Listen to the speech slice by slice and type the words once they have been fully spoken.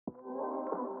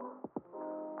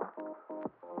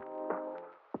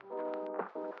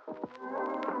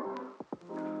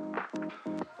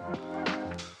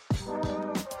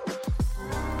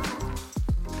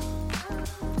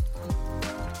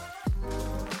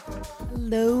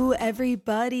Hello,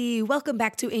 everybody. Welcome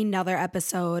back to another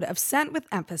episode of Scent with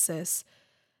Emphasis.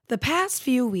 The past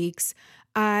few weeks,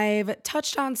 I've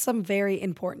touched on some very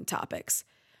important topics.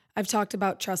 I've talked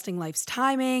about trusting life's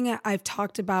timing. I've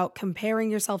talked about comparing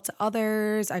yourself to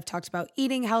others. I've talked about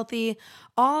eating healthy,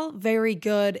 all very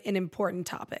good and important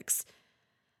topics.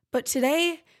 But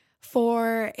today,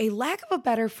 for a lack of a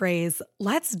better phrase,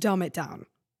 let's dumb it down.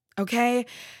 Okay?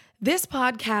 This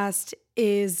podcast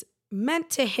is meant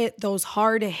to hit those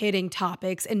hard-hitting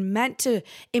topics and meant to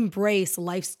embrace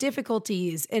life's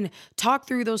difficulties and talk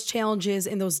through those challenges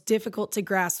and those difficult to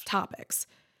grasp topics.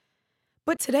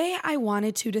 But today I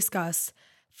wanted to discuss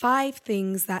 5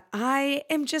 things that I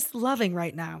am just loving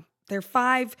right now. They're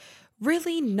 5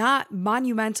 really not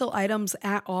monumental items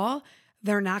at all.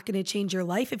 They're not going to change your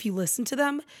life if you listen to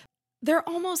them. They're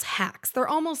almost hacks. They're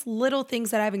almost little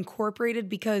things that I've incorporated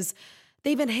because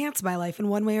they've enhanced my life in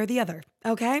one way or the other,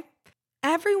 okay?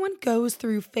 Everyone goes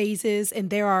through phases, and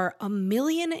there are a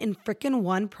million and frickin'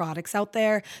 one products out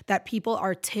there that people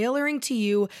are tailoring to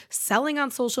you, selling on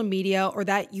social media, or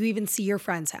that you even see your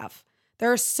friends have.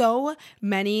 There are so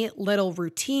many little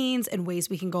routines and ways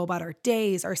we can go about our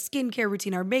days, our skincare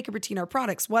routine, our makeup routine, our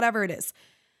products, whatever it is.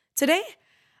 Today,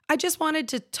 I just wanted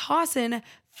to toss in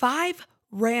 5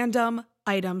 random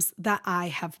items that I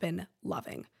have been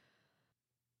loving.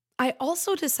 I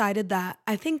also decided that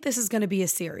I think this is going to be a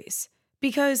series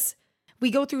because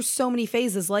we go through so many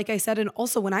phases, like I said, and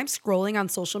also when I'm scrolling on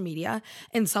social media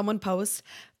and someone posts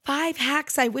 5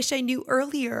 hacks I wish I knew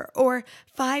earlier or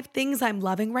 5 things I'm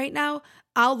loving right now,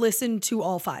 I'll listen to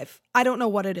all 5. I don't know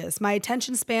what it is. My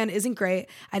attention span isn't great.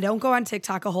 I don't go on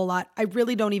TikTok a whole lot. I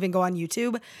really don't even go on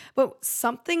YouTube, but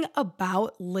something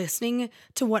about listening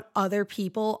to what other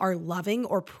people are loving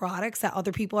or products that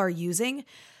other people are using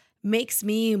makes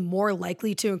me more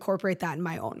likely to incorporate that in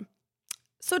my own.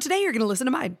 So today you're going to listen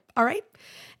to mine, all right?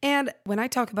 And when I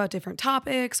talk about different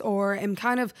topics or am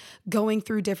kind of going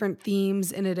through different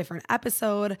themes in a different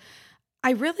episode,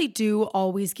 I really do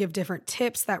always give different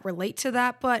tips that relate to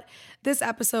that. But this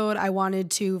episode, I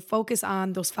wanted to focus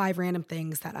on those 5 random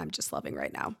things that I'm just loving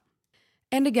right now.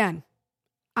 And again,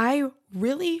 I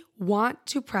really want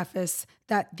to preface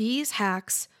that these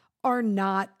hacks are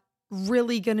not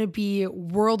really going to be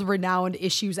world-renowned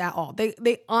issues at all.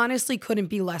 They honestly couldn't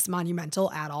be less monumental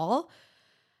at all.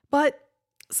 But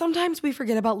sometimes we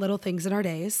forget about little things in our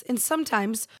days. And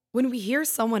sometimes when we hear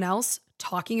someone else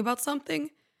talking about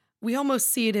something, we almost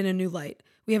see it in a new light.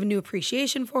 We have a new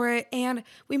appreciation for it, and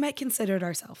we might consider it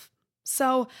ourselves.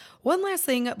 So one last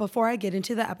thing before I get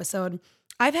into the episode,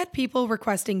 I've had people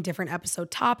requesting different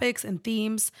episode topics and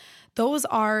themes. Those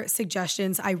are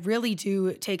suggestions I really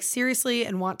do take seriously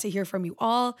and want to hear from you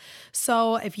all.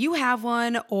 So if you have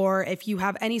one or if you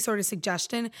have any sort of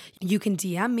suggestion, you can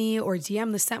DM me or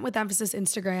DM the Scent with Emphasis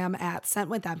Instagram at Scent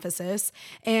with Emphasis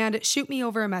and shoot me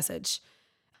over a message.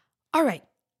 All right,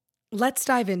 let's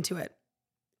dive into it.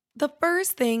 The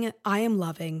first thing I am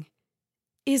loving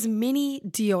is mini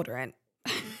deodorant.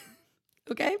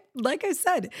 Okay? Like I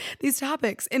said, these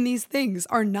topics and these things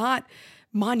are not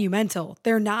monumental.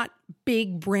 They're not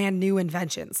big, brand new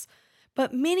inventions,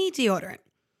 but mini deodorant.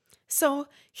 So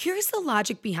here's the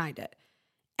logic behind it.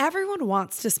 Everyone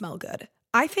wants to smell good.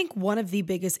 I think one of the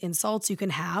biggest insults you can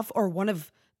have, or one of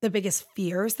the biggest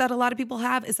fears that a lot of people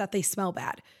have, is that they smell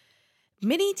bad.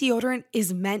 Mini deodorant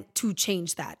is meant to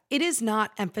change that. It is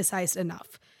not emphasized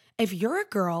enough. If you're a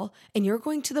girl and you're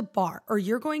going to the bar or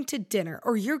you're going to dinner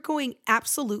or you're going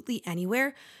absolutely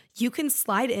anywhere, you can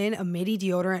slide in a mini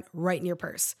deodorant right in your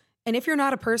purse. And if you're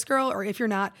not a purse girl or if you're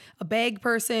not a bag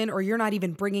person or you're not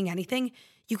even bringing anything,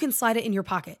 you can slide it in your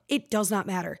pocket. It does not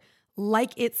matter.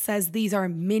 Like it says, these are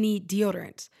mini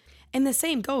deodorants. And the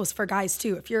same goes for guys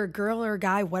too. If you're a girl or a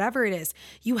guy, whatever it is,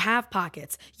 you have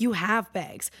pockets, you have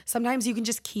bags. Sometimes you can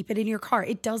just keep it in your car.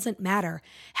 It doesn't matter.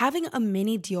 Having a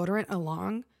mini deodorant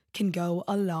along can go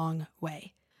a long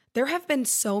way. There have been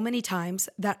so many times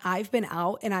that I've been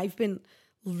out and I've been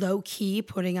low key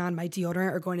putting on my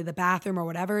deodorant or going to the bathroom or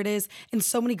whatever it is. And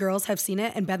so many girls have seen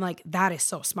it and been like, that is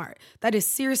so smart. That is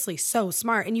seriously so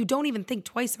smart. And you don't even think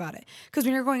twice about it. Because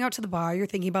when you're going out to the bar, you're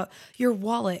thinking about your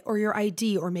wallet or your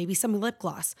ID or maybe some lip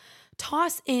gloss.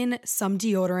 Toss in some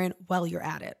deodorant while you're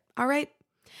at it. All right.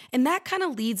 And that kind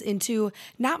of leads into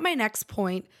not my next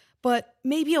point, but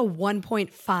maybe a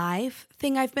 1.5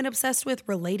 thing I've been obsessed with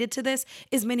related to this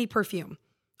is mini perfume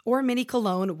or mini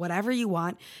cologne, whatever you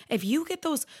want. If you get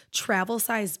those travel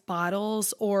size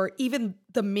bottles or even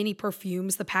the mini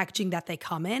perfumes, the packaging that they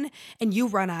come in, and you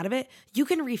run out of it, you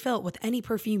can refill it with any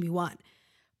perfume you want.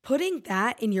 Putting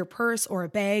that in your purse or a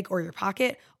bag or your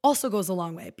pocket also goes a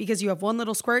long way because you have one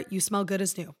little squirt, you smell good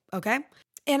as new, okay?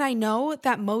 And I know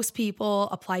that most people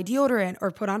apply deodorant or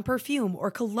put on perfume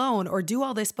or cologne or do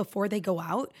all this before they go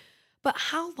out, but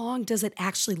how long does it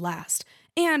actually last?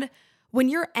 And when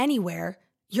you're anywhere,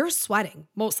 you're sweating,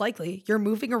 most likely. You're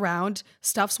moving around,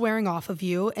 stuff's wearing off of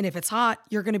you, and if it's hot,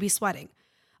 you're gonna be sweating.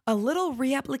 A little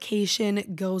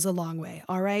reapplication goes a long way,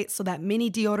 all right? So that mini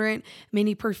deodorant,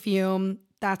 mini perfume,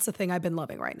 that's the thing I've been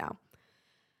loving right now.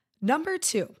 Number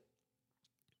 2,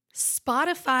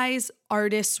 Spotify's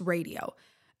Artist Radio.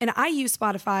 And I use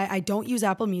Spotify. I don't use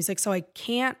Apple Music, so I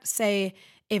can't say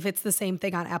if it's the same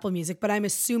thing on Apple Music, but I'm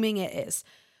assuming it is.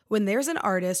 When there's an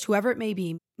artist, whoever it may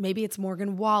be, maybe it's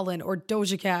Morgan Wallen or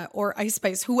Doja Cat or Ice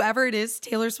Spice, whoever it is,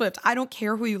 Taylor Swift, I don't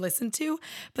care who you listen to,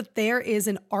 but there is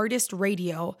an artist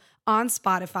radio on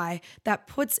Spotify that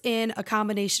puts in a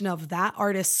combination of that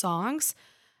artist's songs,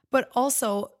 but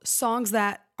also songs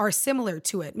that are similar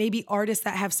to it. Maybe artists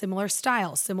that have similar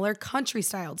styles, similar country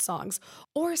styled songs,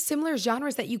 or similar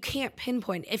genres that you can't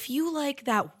pinpoint. If you like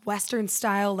that Western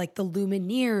style, like the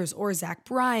Lumineers or Zach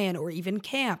Bryan or even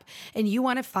Camp, and you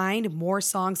want to find more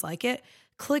songs like it,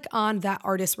 click on that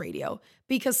artist radio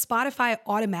because Spotify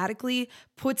automatically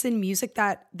puts in music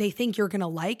that they think you're going to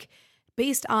like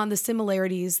based on the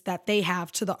similarities that they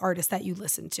have to the artist that you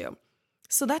listen to.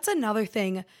 So that's another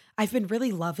thing I've been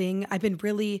really loving. I've been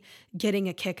really getting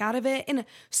a kick out of it. And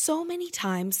so many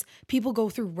times people go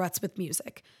through ruts with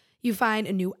music. You find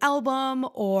a new album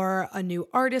or a new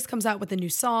artist comes out with a new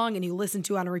song and you listen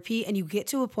to it on a repeat and you get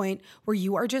to a point where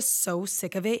you are just so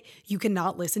sick of it, you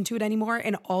cannot listen to it anymore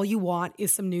and all you want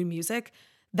is some new music.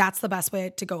 That's the best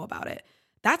way to go about it.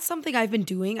 That's something I've been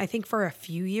doing, I think, for a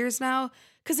few years now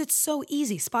because it's so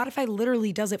easy. Spotify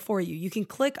literally does it for you. You can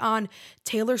click on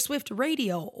Taylor Swift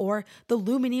radio or the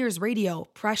Lumineers radio,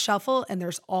 press shuffle, and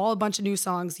there's all a bunch of new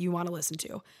songs you want to listen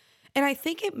to. And I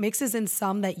think it mixes in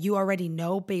some that you already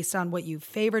know based on what you've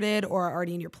favorited or are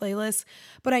already in your playlist,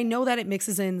 but I know that it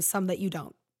mixes in some that you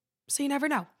don't. So you never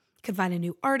know. You can find a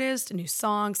new artist, a new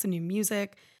song, some new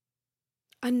music.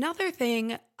 Another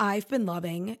thing I've been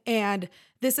loving, and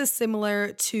this is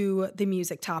similar to the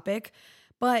music topic,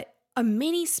 but a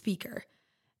mini speaker.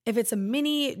 If it's a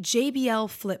mini JBL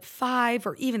Flip 5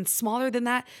 or even smaller than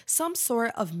that, some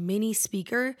sort of mini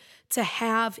speaker to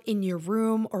have in your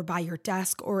room or by your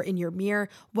desk or in your mirror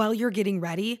while you're getting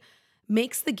ready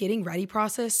makes the getting ready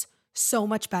process so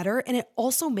much better. And it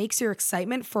also makes your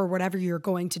excitement for whatever you're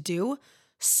going to do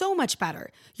so much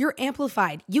better. You're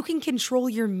amplified. You can control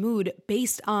your mood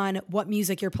based on what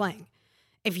music you're playing.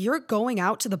 If you're going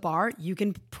out to the bar, you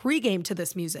can pregame to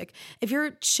this music. If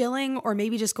you're chilling or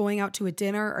maybe just going out to a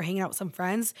dinner or hanging out with some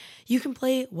friends, you can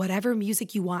play whatever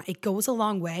music you want. It goes a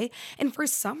long way. And for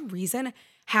some reason,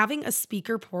 having a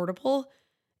speaker portable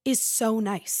is so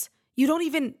nice. You don't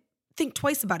even think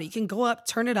twice about it. You can go up,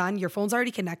 turn it on, your phone's already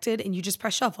connected, and you just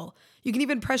press shuffle. You can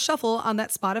even press shuffle on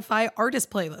that Spotify artist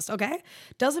playlist, okay?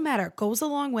 Doesn't matter. It goes a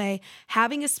long way.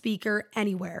 Having a speaker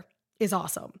anywhere is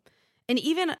awesome. And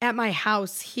even at my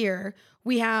house here,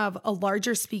 we have a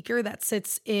larger speaker that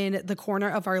sits in the corner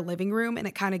of our living room and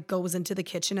it kind of goes into the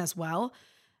kitchen as well.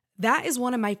 That is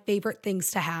one of my favorite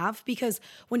things to have because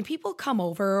when people come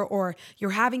over or you're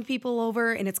having people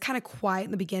over and it's kind of quiet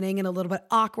in the beginning and a little bit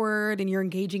awkward and you're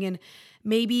engaging in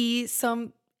maybe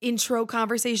some intro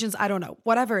conversations, I don't know,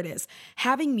 whatever it is,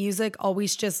 having music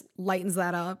always just lightens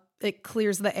that up. It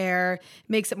clears the air,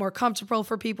 makes it more comfortable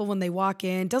for people when they walk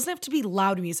in. Doesn't have to be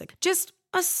loud music. Just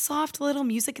a soft little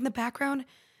music in the background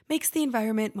makes the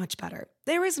environment much better.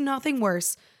 There is nothing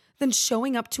worse than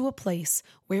showing up to a place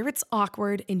where it's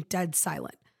awkward and dead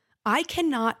silent. I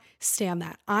cannot stand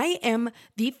that. I am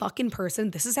the fucking person.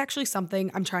 This is actually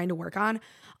something I'm trying to work on.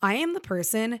 I am the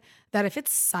person that if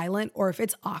it's silent or if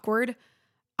it's awkward,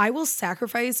 I will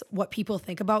sacrifice what people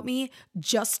think about me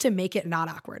just to make it not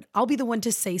awkward. I'll be the one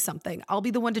to say something. I'll be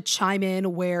the one to chime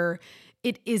in where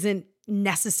it isn't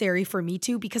necessary for me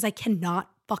to because I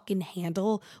cannot fucking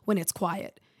handle when it's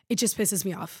quiet. It just pisses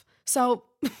me off. So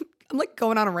I'm like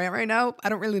going on a rant right now. I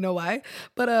don't really know why,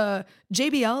 but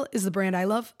JBL is the brand I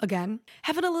love. Again,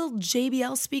 having a little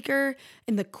JBL speaker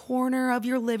in the corner of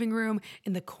your living room,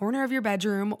 in the corner of your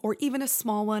bedroom, or even a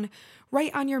small one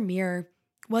right on your mirror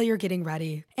while you're getting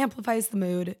ready. Amplifies the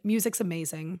mood. Music's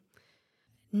amazing.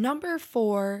 Number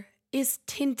 4 is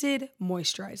tinted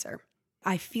moisturizer.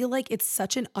 I feel like it's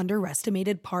such an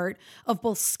underestimated part of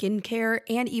both skincare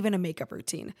and even a makeup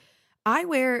routine. I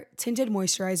wear tinted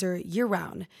moisturizer year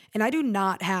round, and I do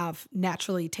not have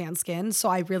naturally tan skin, so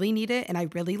I really need it and I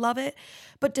really love it.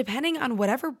 But depending on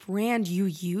whatever brand you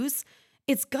use,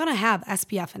 it's gonna have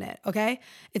SPF in it, okay?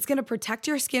 It's gonna protect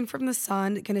your skin from the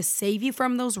sun, gonna save you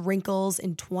from those wrinkles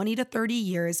in 20 to 30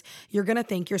 years. You're gonna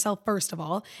thank yourself, first of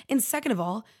all. And second of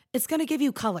all, it's gonna give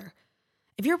you color.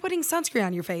 If you're putting sunscreen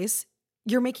on your face,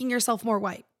 you're making yourself more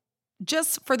white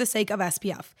just for the sake of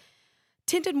SPF.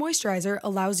 Tinted moisturizer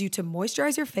allows you to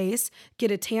moisturize your face,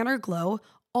 get a tan or glow,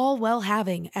 all while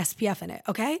having SPF in it,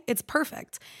 okay? It's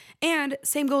perfect. And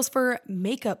same goes for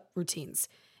makeup routines.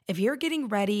 If you're getting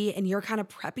ready and you're kind of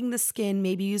prepping the skin,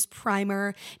 maybe use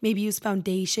primer, maybe use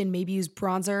foundation, maybe use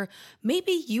bronzer,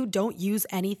 maybe you don't use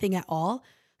anything at all,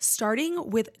 starting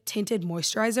with tinted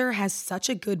moisturizer has such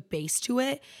a good base to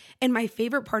it. And my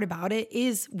favorite part about it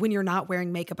is when you're not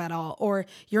wearing makeup at all, or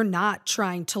you're not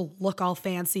trying to look all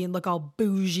fancy and look all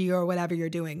bougie or whatever you're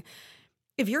doing.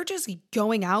 If you're just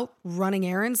going out, running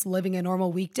errands, living a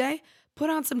normal weekday, put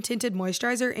on some tinted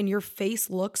moisturizer and your face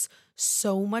looks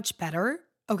so much better.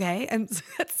 Okay. And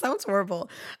that sounds horrible.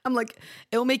 I'm like,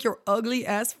 it'll make your ugly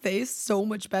ass face so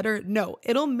much better. No,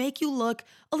 it'll make you look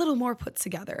a little more put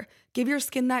together. Give your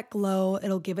skin that glow.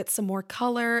 It'll give it some more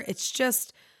color. It's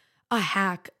just a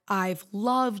hack I've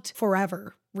loved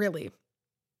forever, really.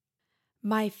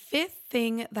 My fifth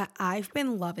thing that I've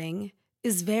been loving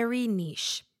is very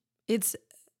niche. It's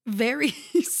very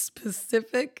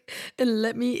specific, and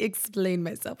let me explain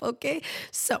myself, okay?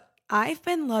 So I've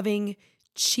been loving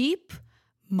cheap,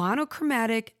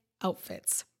 monochromatic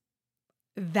outfits.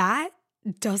 That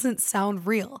doesn't sound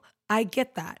real. I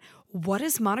get that. What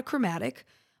is monochromatic?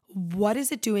 What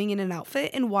is it doing in an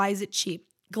outfit? And why is it cheap?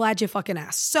 Glad you fucking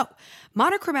asked. So,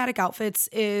 monochromatic outfits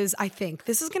is, I think,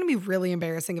 this is going to be really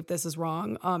embarrassing if this is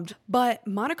wrong, but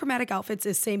monochromatic outfits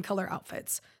is same color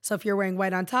outfits. So if you're wearing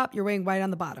white on top, you're wearing white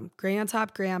on the bottom, gray on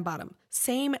top, gray on bottom,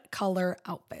 same color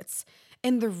outfits.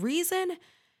 And the reason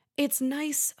it's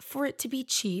nice for it to be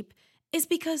cheap is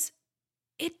because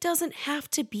it doesn't have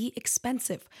to be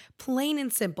expensive, plain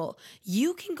and simple.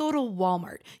 You can go to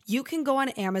Walmart, you can go on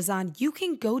Amazon, you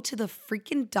can go to the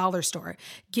freaking dollar store,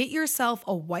 get yourself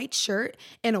a white shirt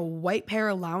and a white pair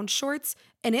of lounge shorts,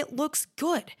 and it looks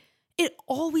good. It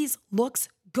always looks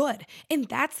good. And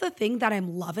that's the thing that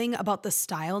I'm loving about the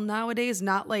style nowadays.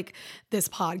 Not like this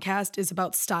podcast is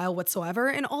about style whatsoever,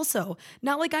 and also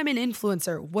not like I'm an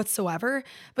influencer whatsoever,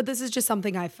 but this is just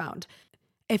something I've found.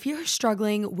 If you're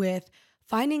struggling with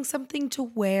finding something to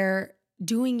wear,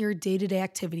 doing your day-to-day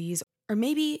activities, or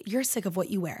maybe you're sick of what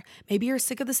you wear. Maybe you're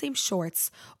sick of the same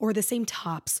shorts or the same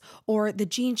tops or the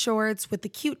jean shorts with the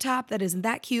cute top that isn't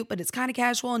that cute, but it's kind of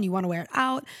casual and you want to wear it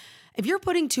out. If you're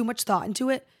putting too much thought into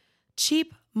it,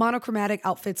 cheap monochromatic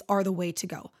outfits are the way to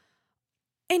go.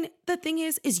 And the thing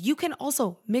is you can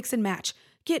also mix and match.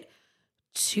 Get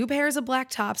 2 pairs of black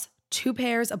tops, 2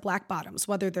 pairs of black bottoms,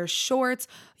 whether they're shorts,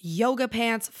 yoga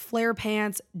pants, flare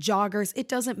pants, joggers, it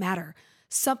doesn't matter.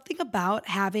 Something about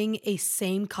having a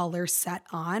same color set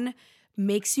on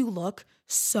makes you look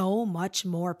so much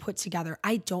more put together.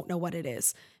 I don't know what it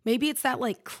is. Maybe it's that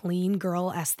like clean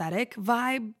girl aesthetic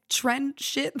vibe trend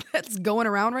shit that's going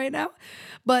around right now,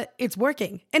 but it's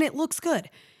working and it looks good.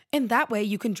 And that way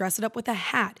you can dress it up with a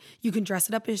hat. You can dress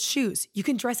it up as shoes. You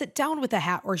can dress it down with a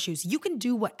hat or shoes. You can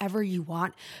do whatever you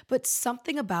want, but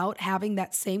something about having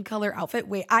that same color outfit.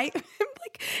 Wait, I am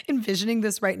like envisioning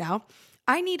this right now.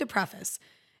 I need to preface.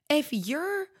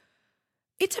 It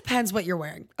depends what you're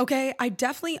wearing, okay? I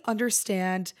definitely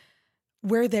understand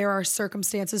where there are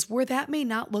circumstances where that may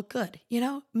not look good, you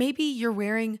know? Maybe you're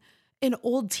wearing an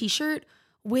old t-shirt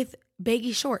with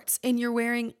baggy shorts and you're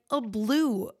wearing a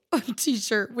blue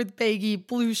t-shirt with baggy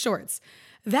blue shorts.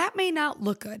 That may not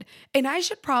look good. And I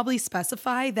should probably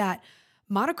specify that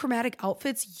monochromatic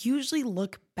outfits usually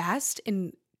look best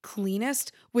and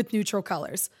cleanest with neutral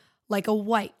colors, like a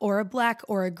white or a black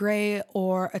or a gray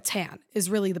or a tan is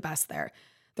really the best there.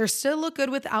 They still look good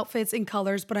with outfits and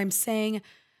colors, but I'm saying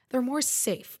they're more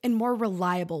safe and more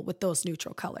reliable with those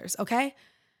neutral colors, okay?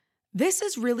 This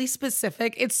is really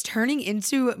specific. It's turning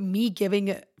into me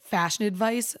giving fashion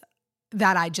advice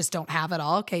that I just don't have at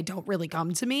all, okay? Don't really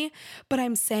come to me. But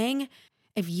I'm saying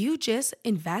if you just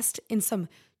invest in some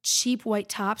cheap white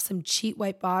tops, some cheap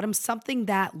white bottoms, something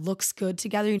that looks good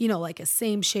together, you know, like a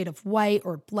same shade of white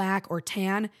or black or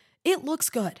tan, it looks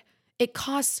good. It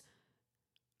costs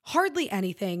hardly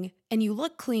anything and you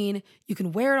look clean. You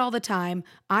can wear it all the time.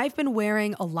 I've been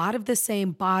wearing a lot of the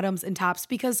same bottoms and tops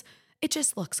because it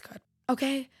just looks good,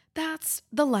 okay? That's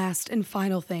the last and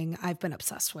final thing I've been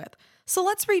obsessed with. So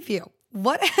let's review.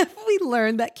 What have we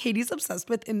learned that Katie's obsessed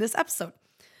with in this episode?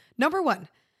 Number 1,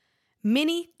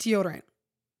 mini deodorant.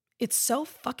 It's so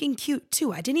fucking cute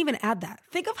too. I didn't even add that.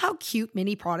 Think of how cute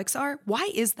mini products are. Why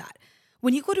is that?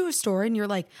 When you go to a store and you're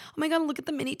like, oh my God, look at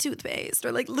the mini toothpaste,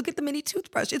 or like, look at the mini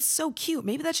toothbrush. It's so cute.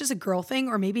 Maybe that's just a girl thing,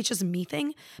 or maybe it's just a me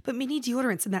thing, but mini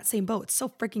deodorant's in that same boat. It's so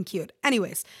freaking cute.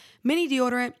 Anyways, mini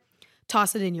deodorant,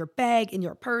 toss it in your bag, in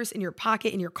your purse, in your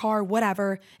pocket, in your car,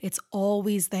 whatever. It's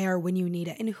always there when you need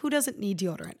it. And who doesn't need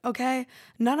deodorant, okay?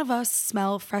 None of us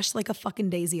smell fresh like a fucking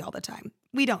daisy all the time.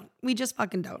 We don't. We just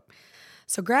fucking don't.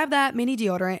 So grab that mini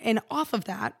deodorant, and off of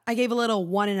that, I gave a little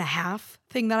 1.5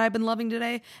 thing that I've been loving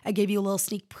today. I gave you a little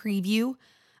sneak preview.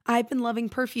 I've been loving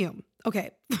perfume.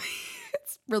 Okay,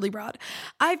 it's really broad.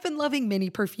 I've been loving mini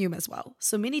perfume as well.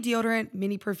 So mini deodorant,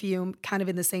 mini perfume, kind of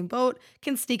in the same boat,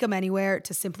 can sneak them anywhere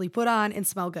to simply put on and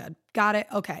smell good. Got it?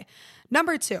 Okay.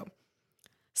 Number 2,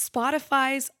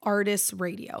 Spotify's Artist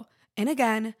Radio. And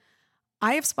again,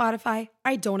 I have Spotify,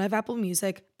 I don't have Apple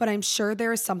Music, but I'm sure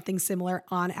there is something similar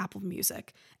on Apple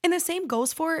Music. And the same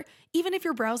goes for even if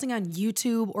you're browsing on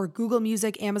YouTube or Google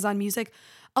Music, Amazon Music,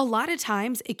 a lot of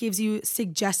times it gives you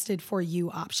suggested for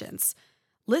you options.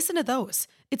 Listen to those.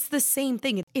 It's the same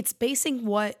thing. It's basing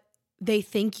what they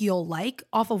think you'll like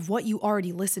off of what you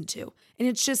already listened to. And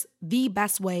it's just the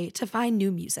best way to find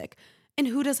new music. And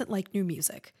who doesn't like new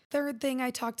music? Third thing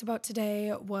I talked about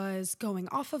today was going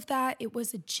off of that. It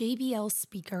was a JBL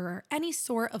speaker, or any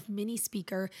sort of mini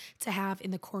speaker to have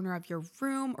in the corner of your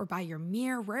room or by your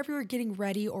mirror, wherever you're getting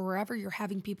ready or wherever you're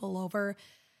having people over.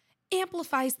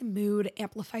 Amplifies the mood,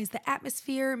 amplifies the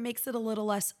atmosphere, makes it a little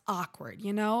less awkward,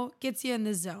 gets you in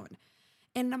the zone.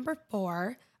 And number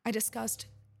 4, I discussed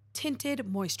tinted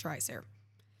moisturizer.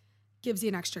 Gives you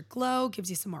an extra glow, gives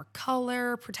you some more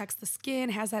color, protects the skin,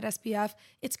 has that SPF.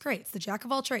 It's great. It's the jack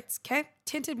of all trades, okay?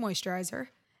 Tinted moisturizer.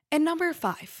 And number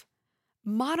 5,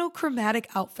 monochromatic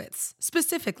outfits,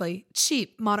 specifically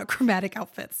cheap monochromatic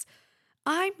outfits.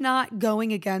 I'm not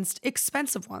going against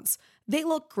expensive ones. They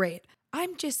look great.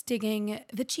 I'm just digging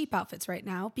the cheap outfits right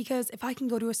now because if I can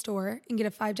go to a store and get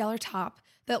a $5 top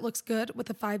that looks good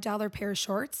with a $5 pair of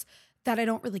shorts, that I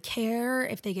don't really care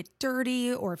if they get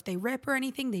dirty or if they rip or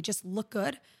anything, they just look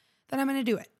good, then I'm going to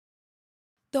do it.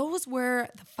 Those were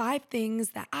the 5 things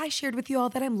that I shared with you all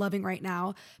that I'm loving right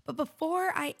now. But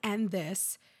before I end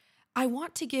this, I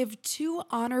want to give 2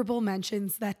 honorable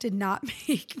mentions that did not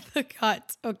make the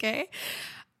cut, okay?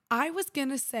 I was going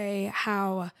to say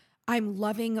how I'm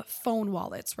loving phone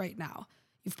wallets right now.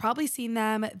 You've probably seen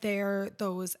them. They're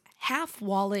those half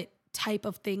wallet type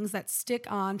of things that stick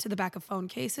on to the back of phone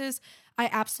cases. I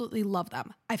absolutely love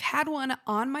them. I've had one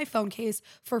on my phone case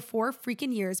for 4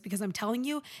 freaking years because I'm telling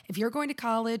you, if you're going to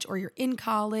college or you're in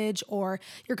college or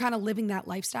you're kind of living that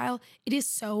lifestyle, it is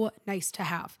so nice to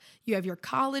have. You have your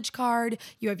college card,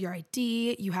 you have your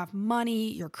ID, you have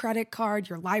money, your credit card,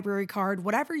 your library card,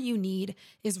 whatever you need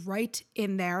is right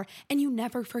in there, and you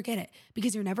never forget it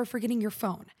because you're never forgetting your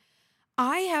phone.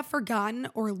 I have forgotten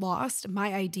or lost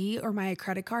my ID or my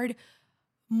credit card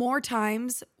more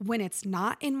times when it's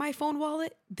not in my phone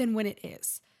wallet than when it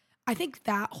is. I think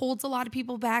that holds a lot of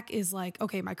people back is like,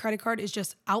 okay, my credit card is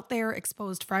just out there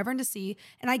exposed for everyone to see,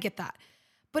 and I get that.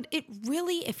 But it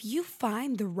really, if you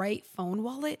find the right phone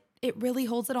wallet, it really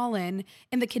holds it all in,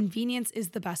 and the convenience is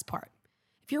the best part.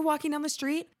 If you're walking down the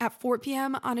street at 4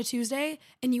 p.m. on a Tuesday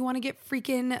and you want to get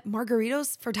freaking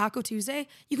margaritas for Taco Tuesday,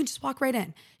 you can just walk right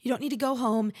in. You don't need to go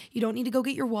home. You don't need to go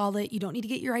get your wallet. You don't need to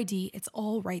get your ID. It's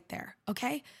all right there,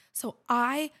 okay? So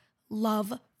I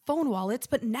love phone wallets,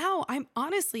 but now I'm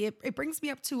honestly, it brings me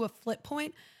up to a flip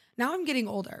point. Now I'm getting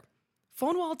older.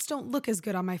 Phone wallets don't look as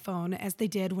good on my phone as they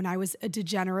did when I was a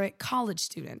degenerate college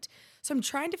student. So I'm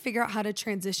trying to figure out how to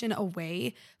transition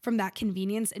away from that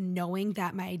convenience and knowing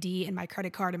that my ID and my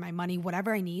credit card and my money,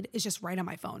 whatever I need, is just right on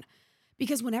my phone.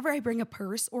 Because whenever I bring a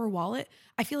purse or a wallet,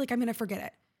 I feel like I'm going to forget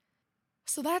it.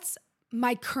 So that's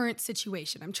my current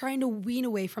situation. I'm trying to wean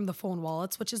away from the phone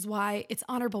wallets, which is why it's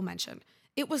honorable mention.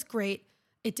 It was great.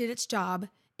 It did its job.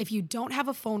 If you don't have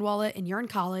a phone wallet and you're in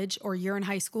college or you're in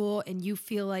high school and you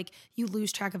feel like you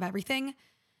lose track of everything,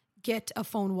 get a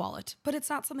phone wallet. But it's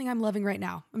not something I'm loving right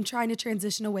now. I'm trying to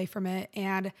transition away from it,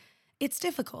 and it's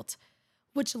difficult,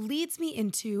 which leads me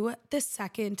into the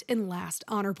second and last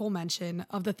honorable mention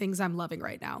of the things I'm loving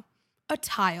right now. A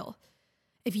tile.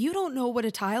 If you don't know what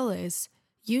a tile is,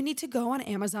 you need to go on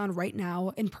Amazon right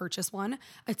now and purchase one.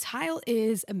 A tile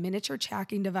is a miniature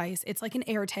tracking device. It's like an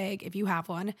AirTag if you have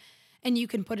one. And you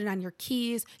can put it on your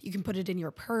keys, you can put it in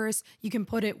your purse, you can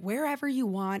put it wherever you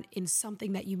want in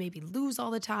something that you maybe lose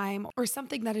all the time or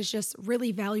something that is just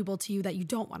really valuable to you that you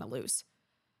don't want to lose.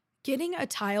 Getting a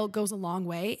tile goes a long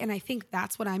way, and I think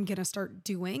that's what I'm going to start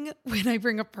doing when I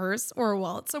bring a purse or a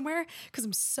wallet somewhere because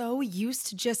I'm so used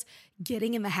to just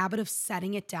getting in the habit of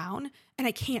setting it down, and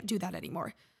I can't do that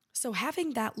anymore. So,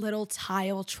 having that little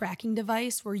tile tracking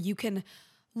device where you can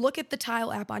look at the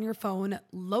tile app on your phone,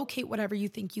 locate whatever you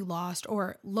think you lost,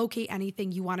 or locate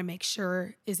anything you want to make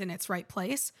sure is in its right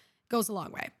place goes a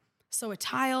long way. So, a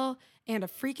tile and a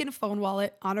freaking phone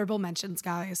wallet, honorable mentions,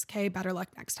 guys. Okay, better luck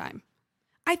next time.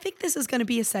 I think this is going to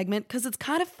be a segment because it's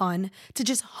kind of fun to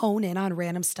just hone in on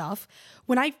random stuff.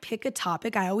 When I pick a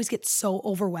topic, I always get so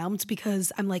overwhelmed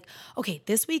because I'm like, okay,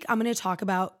 this week I'm going to talk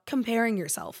about comparing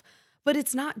yourself. But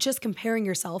it's not just comparing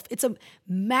yourself, it's a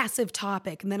massive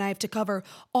topic. And then I have to cover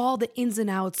all the ins and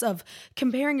outs of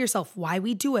comparing yourself, why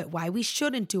we do it, why we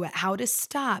shouldn't do it, how to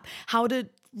stop, how to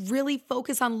really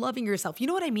focus on loving yourself. You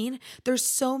know what I mean? There's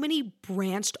so many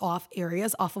branched off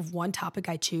areas off of one topic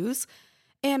I choose.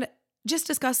 And just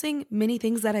discussing many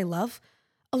things that I love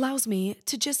allows me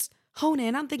to just hone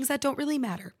in on things that don't really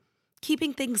matter,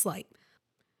 keeping things light.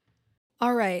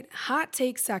 All right, hot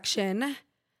take section.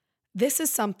 This is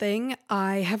something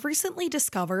I have recently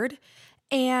discovered,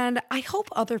 and I hope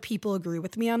other people agree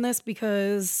with me on this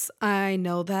because I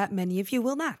know that many of you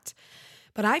will not.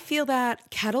 But I feel that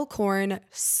kettle corn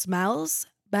smells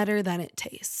better than it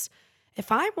tastes. If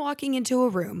I'm walking into a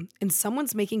room and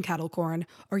someone's making kettle corn,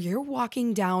 or you're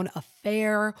walking down a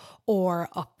fair or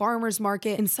a farmer's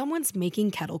market and someone's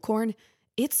making kettle corn,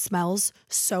 it smells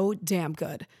so damn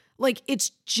good. Like,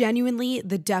 it's genuinely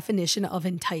the definition of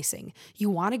enticing. You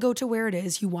want to go to where it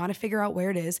is, you want to figure out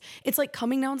where it is. It's like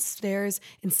coming downstairs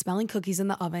and smelling cookies in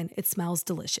the oven. It smells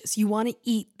delicious. You want to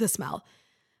eat the smell.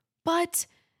 But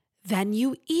then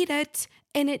you eat it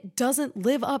and it doesn't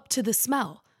live up to the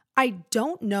smell. I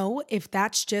don't know if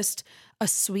that's just a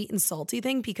sweet and salty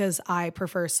thing because I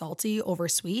prefer salty over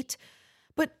sweet,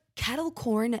 but kettle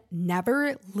corn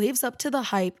never lives up to the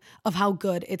hype of how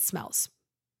good it smells.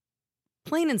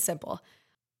 Plain and simple.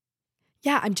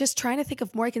 Yeah, I'm just trying to think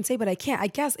of more I can say, but I can't. I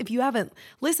guess if you haven't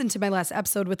listened to my last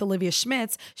episode with Olivia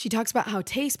Schmitz, she talks about how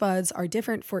taste buds are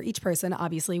different for each person.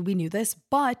 Obviously, we knew this,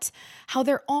 but how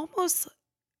they're almost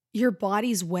your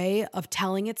body's way of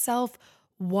telling itself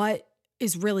what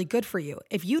is really good for you.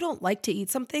 If you don't like to eat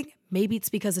something, maybe it's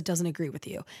because it doesn't agree with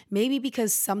you. Maybe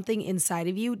because something inside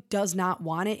of you does not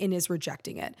want it and is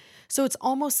rejecting it. So it's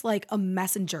almost like a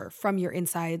messenger from your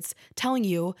insides telling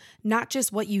you not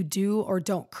just what you do or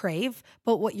don't crave,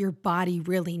 but what your body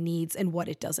really needs and what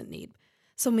it doesn't need.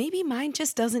 So maybe mine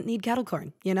just doesn't need kettle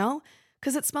corn,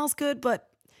 because it smells good, but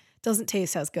doesn't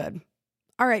taste as good.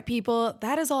 All right, people,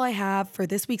 that is all I have for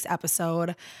this week's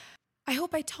episode. I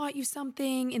hope I taught you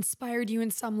something, inspired you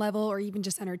in some level, or even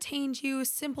just entertained you.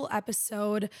 Simple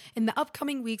episode. In the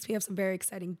upcoming weeks, we have some very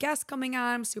exciting guests coming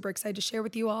on. I'm super excited to share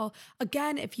with you all.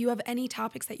 Again, if you have any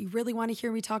topics that you really want to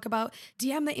hear me talk about,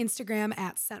 DM the Instagram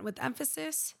at Sent with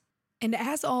Emphasis. And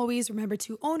as always, remember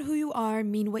to own who you are,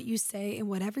 mean what you say, and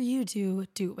whatever you do,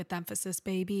 do it with emphasis,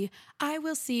 baby. I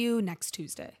will see you next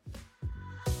Tuesday.